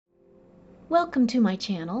Welcome to my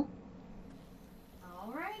channel.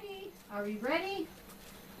 Alrighty, are we ready?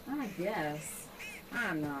 I guess.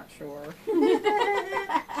 I'm not sure. Okay,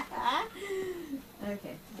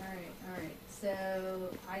 alright. So,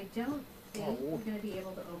 I don't think we're going to be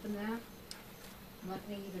able to open that. Let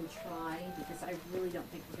me even try, because I really don't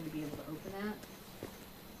think we're going to be able to open that.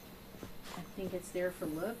 I think it's there for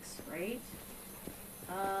looks, right?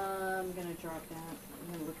 I'm going to drop that. I'm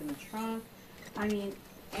going to look in the trunk. I mean,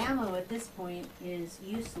 ammo at this point is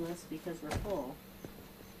useless because we're full.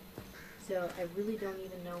 So I really don't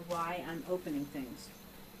even know why I'm opening things.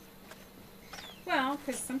 Well,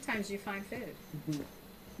 because sometimes you find food.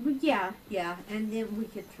 Well, yeah, and then we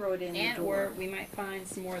could throw it in the door. Or we might find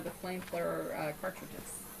some more of the flamethrower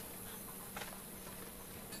cartridges.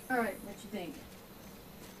 Alright, what you think?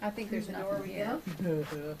 I think there's Through the nothing door we here.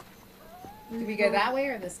 go? Do we go that way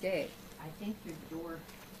or this gate? I think through the door.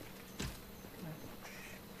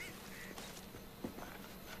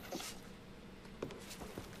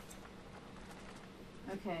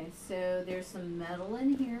 Okay, so there's some metal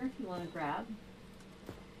in here if you want to grab.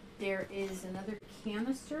 There is another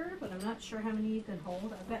canister, but I'm not sure how many you can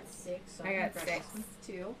hold. I've got 6. So I got grab 6 this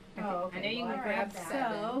too. Oh, okay. I know you Well, can I grab grabbed 7.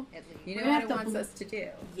 that. So, at least. You we're know gonna what have it to wants us to do.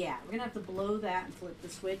 Yeah, we're going to have to blow that and flip the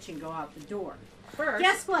switch and go out the door. First,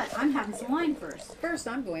 Guess what? I'm having some wine first. first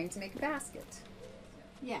I'm going to make a basket.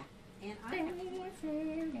 Yeah. And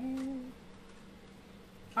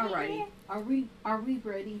Alrighty. Are we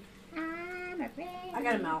ready? I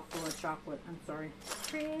got a mouthful of chocolate. I'm sorry.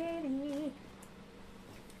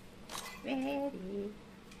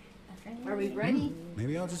 Are we ready?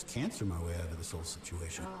 Maybe I'll just cancer my way out of this whole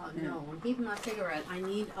situation. Oh no, I'm keeping my cigarette. I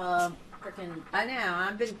need a frickin' I know.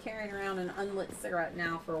 I've been carrying around an unlit cigarette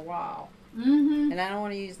now for a while. Mm-hmm. And I don't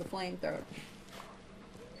want to use the flamethrower.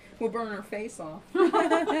 We'll burn our face off.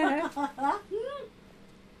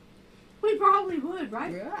 We probably would,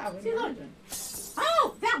 right? Yeah, I would See, look. imagine.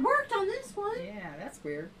 Oh, that worked on this one. Yeah, that's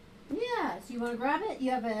weird. Yeah, so you want to grab it?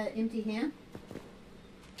 You have an empty hand?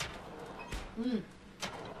 You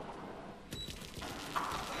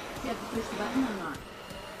have to push the button or not?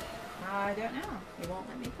 I don't know. It won't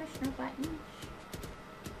let me push no button.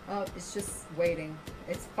 Oh, it's just waiting.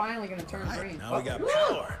 It's finally going to turn Right, green. now we got Woo!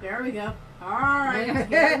 power. There we go. Alright,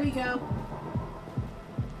 here we go.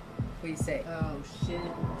 What do you say? Oh, shit.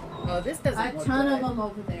 Oh, this doesn't A look ton good. of them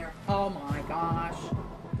over there. Oh my gosh.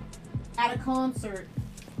 At a concert.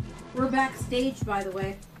 We're backstage, by the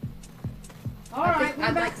way. I Alright, think we're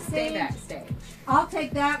I'd like to backstage. stay backstage. I'll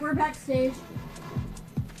take that. We're backstage.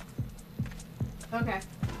 Okay.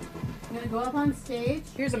 I'm gonna go up on stage.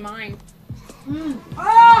 Here's a mine.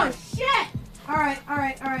 Oh, shit!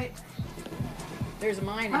 Alright. There's a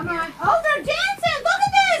mine in Come here. on. Oh, they're dancing! Look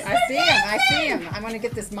at this! I see him. I see him. I want to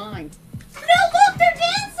get this mine. No, look, they're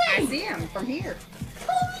I dancing! see him from here.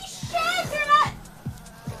 Holy shit, they're not...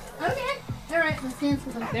 Okay. Alright, let's dance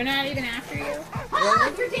with them. They're not even after you.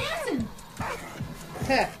 Ah, they're dancing!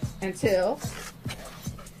 Huh.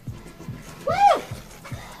 Woo!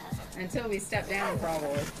 Until we step down,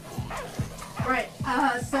 probably. Right,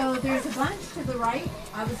 so there's a bunch to the right.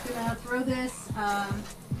 I was gonna throw this,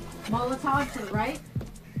 Molotov to the right.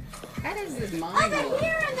 How does this mine Over work?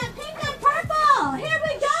 here in the pink and purple! Here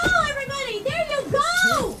we go, everybody! There you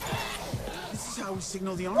go! This is how we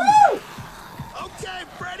signal the army. Woo! Okay,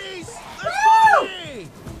 Freddies, let's Woo! party!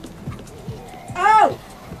 Oh!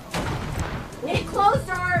 It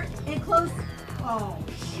closed. Oh,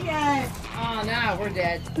 shit. Oh no, we're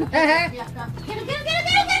dead. Yeah, get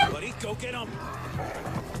him! Buddy, go get him.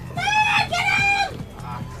 Ah, get him!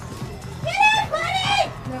 Get him,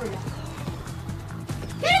 buddy! There we go.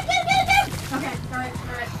 Get him! Okay,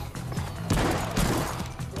 alright.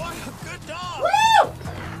 What a good dog. Woo!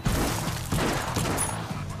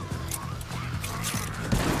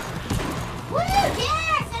 Woo!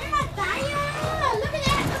 Yes! Set him on fire! Look at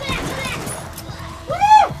that!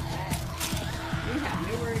 Woo! We have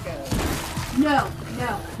nowhere to go.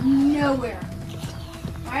 No, nowhere.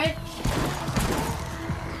 Alright?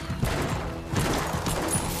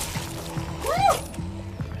 Woo!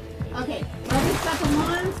 Okay, Buddy's got the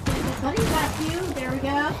ones. Buddy's got two. There we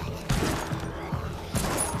go.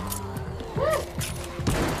 Woo!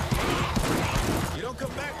 You don't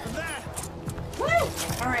come back from that. Woo!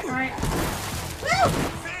 Alright. Woo!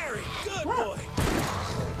 Very good, Whoa. boy.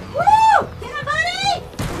 Woo! Get him, buddy!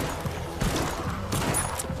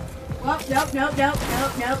 Well,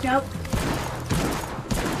 nope.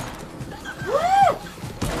 Woo!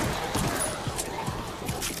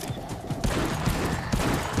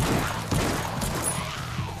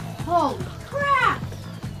 Holy crap!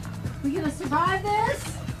 We gonna survive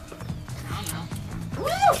this? I don't know.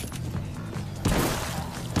 Woo!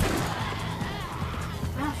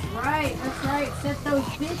 right. That's right. Set those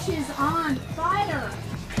bitches on fire.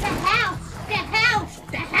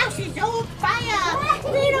 The house is on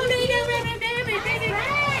fire. We don't need a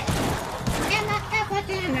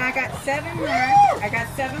And I got 7 more. I got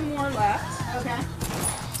 7 more left. Okay.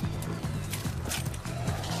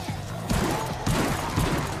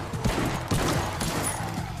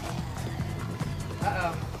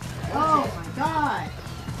 Uh-oh. Oh my god.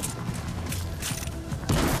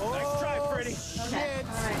 Nice try, Freddy. Okay.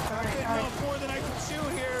 All right. Off more than I can chew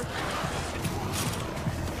here.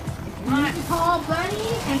 You need to call Buddy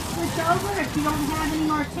and switch over if you don't have any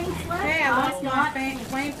more tanks left. Hey, I lost my got-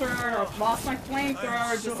 flamethrower. Lost my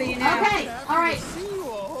flamethrower, just so you know. Okay. All right. See you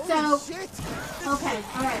all. So- Holy shit. Okay.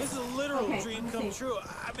 All right. This is a literal Okay, dream let me come see. true.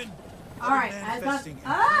 I've been All right. I got. manifesting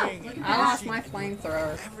and Oh, praying look and at I that. lost my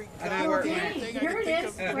flamethrower. every I don't know where it Okay. went. thing I Here could it think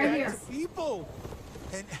is, of right to here. people.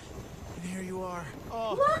 And here you are.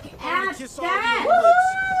 Oh, Look I wanna at kiss all that. your lips.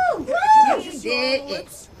 Woo! Can I Woo! kiss you all did on the it.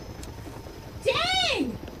 lips?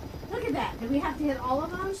 Dang! Look at that. Did we have to hit all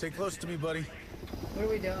of them? Stay close to me, buddy. What are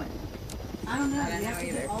we doing? I don't know. I Do don't we have know to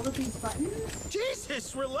hit either. all of these buttons?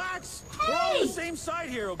 Jesus, relax. We're all on Hey! the same side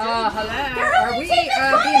here, okay? Hello? They're Are only we, taking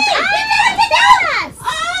being... buttons!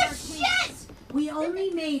 Oh shit! We only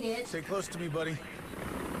made it. Stay close to me, buddy.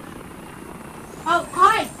 Oh,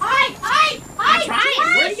 hide! Hide! Hide! Hide!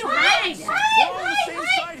 trying. Where do you hide? We're all on the same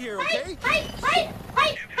side here, okay? I'm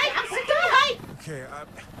hide. Okay,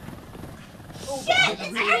 Shit!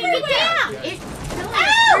 How do you get down? It's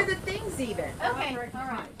Where are the things even? Okay. All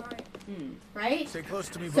right. Right? stay close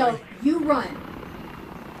to me, So buddy. you run.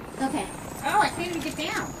 Okay. Oh, I can't even get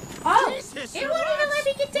down. Oh! Jesus, It won't even let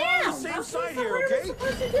me get We're all down. on the same Okay, side so here, what are we okay?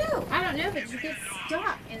 supposed to do? I don't know, but you get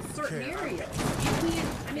stuck in certain Okay, areas. You can't.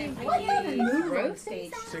 I mean, What even move Throw on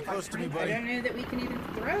stage? Stay close to me, I buddy. don't know that we can even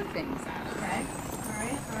throw things at them. Okay.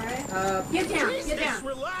 All right. Get down. Jesus, Get down.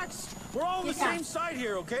 relax. We're all on the Get down. same side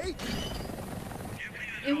here, okay?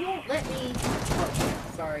 it won't let me.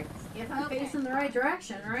 Sorry. If I'm facing the right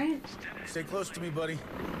direction, right? Stay close to me, buddy.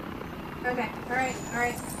 Okay. All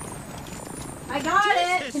right. I got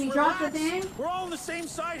it. Jesus, Can you drop the relax. thing? We're all on the same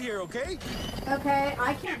side here, okay? Okay.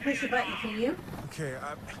 I can't push a button. Can you? Okay,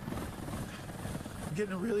 I'm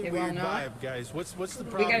getting a really It will weird not? vibe, guys. What's the We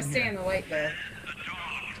problem gotta stay here? in the light, though.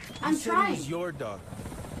 I'm You said it trying. was your dog.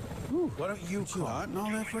 Why don't you call? Hot and all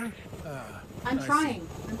that for? I'm I see. trying.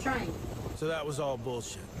 I'm trying. So that was all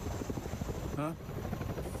bullshit, huh?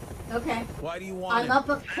 Okay. Why do you want I'm it?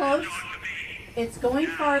 up close. It's going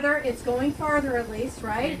farther. It's going farther at least,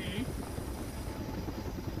 right?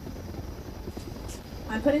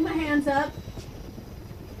 I'm putting my hands up.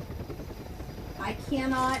 I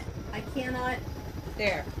cannot.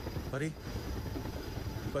 There. Buddy?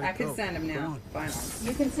 I can go. send him Come now. on. Finally.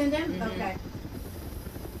 You can send him? Mhm. Okay.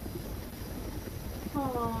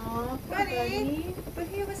 Aw, poor Buddy. buddy. But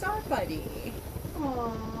he was our buddy.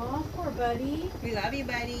 Aw, poor buddy. We love you,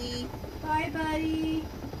 buddy. Bye, buddy.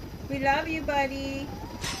 We love you, buddy.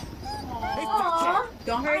 Hey, Aw.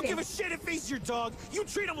 Don't I hurt don't give him. a shit if he's your dog. You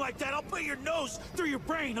treat him like that, I'll put your nose through your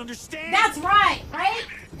brain, understand? That's right, right?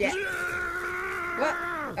 Yeah. What?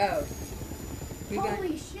 Oh. We Holy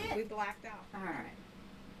we shit. blacked out. Alright.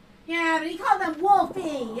 Yeah, but he called him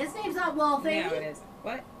Wolfie. His name's not Wolfie. No, it is.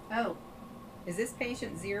 What? Oh, Is this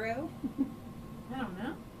patient 0? I don't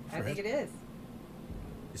know. I think Fred? it is.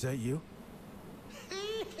 Is that you?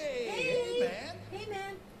 Hey, man. Hey,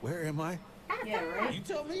 man. Where am I? Yeah, right? You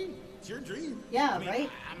tell me. It's your dream. Yeah, I mean, right?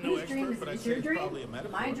 I'm no Whose expert, dream is but it? I'd Is say your it's dream? probably a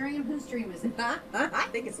metaphor. My dream? Whose dream is it? I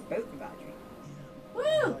think it's both about you. Woo!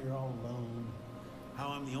 How you're all alone. How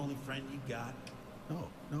I'm the only friend you got.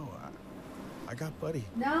 No, I got Buddy.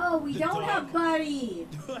 No, we The don't dog. have Buddy.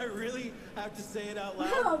 Do I really have to say it out loud?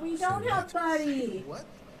 No, we don't have Buddy. What?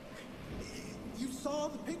 You saw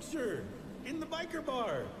the picture in the biker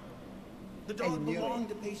bar. The dog knew it. belonged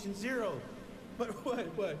to patient 0. But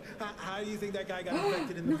what? How do you think that guy got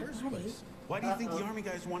infected in the first place? Why do you think the army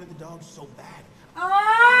guys wanted the dog so bad?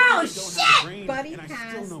 Oh, They don't have a shit! brain, Buddy and I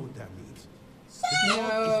has- still know what that means. The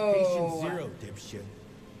dog is patient 0, dipshit.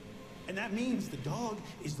 And that means the dog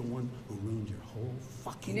is the one who ruined your whole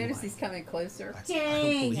fucking You notice life. he's coming closer? I Dang.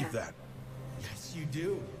 don't believe that. Yes, you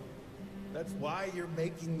do. That's why you're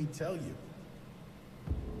making me tell you.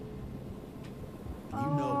 You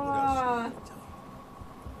know what else you need to tell you.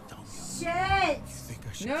 Tell me. Shit! I think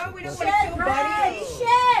I should No, kill we don't Buddy. want to Shit, kill Brad! Buddy.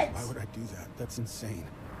 Shit! Why would I do that? That's insane.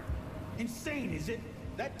 Insane, is it?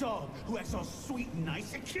 That dog who acts all sweet and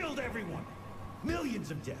nice, it killed everyone.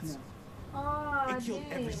 Millions of deaths. Oh, It killed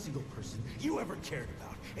dang. every single person you ever cared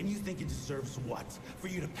about. And you think it deserves what? For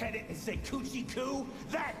you to pet it and say coochie coo?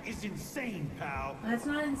 That is insane, pal. That's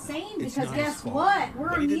not insane It's because not his guess fault. what? We're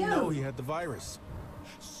But he didn't know immune. he had the virus.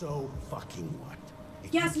 So fucking what?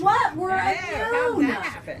 If Guess you what? can't- We're How'd immune. that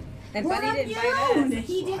happen? And We're Buddy didn't bite immune. us.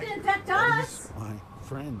 He didn't infect Buddy's us. My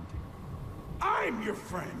friend. I'm your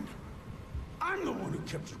friend. I'm the one who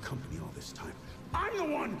kept you company all this time. I'm the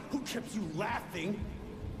one who kept you laughing.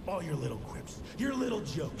 All your little quips, your little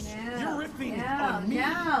jokes. No, You're riffing no, on me.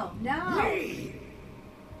 no. Me!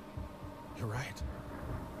 You're right.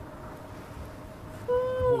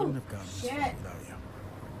 Whew. Wouldn't have gotten this far Shit. without you.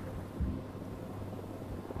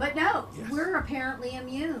 But no, Yes. we're apparently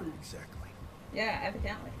immune. Exactly. Yeah,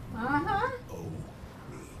 evidently. Uh-huh. Oh,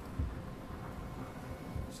 me.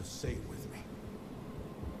 So say it with me.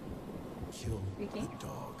 Kill We the can't.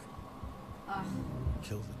 dog. Uh,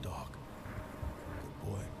 Kill the dog. Good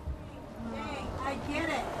boy. hey, I get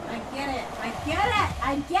it. I get it. I get it.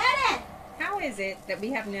 I get it. How is it that we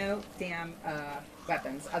have no damn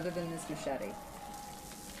weapons other than this machete?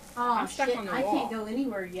 Oh, I'm stuck shit. on the I wall. can't go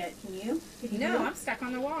anywhere yet. Can you? Can you No, move? I'm stuck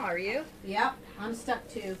on the wall. Are you? Yep, I'm stuck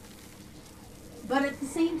too. But at the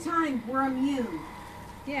same time, we're immune.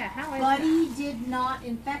 Yeah, how is Buddy did not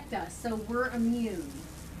infect us, so we're immune.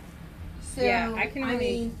 So, Yeah, I can only-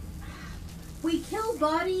 mean, we kill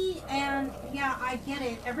Buddy, and yeah, I get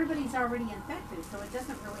it. Everybody's already infected, so it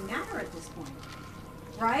doesn't really matter at this point.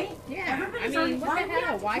 Right? that? Yeah. Everybody's I already, mean, what why the do we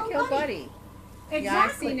hell? have to Why kill Buddy? Exactly. Yeah,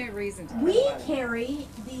 I see no reason to kill We Buddy. carry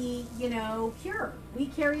the, cure. We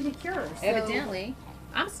carry the cure. So Evidently,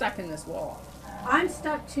 I'm stuck in this wall. I'm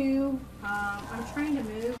stuck too. I'm trying to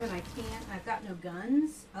move and I can't. I've got no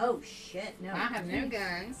guns. Oh shit, no. I have no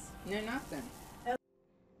guns, no nothing.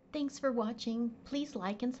 Thanks for watching. Please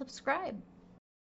like and subscribe.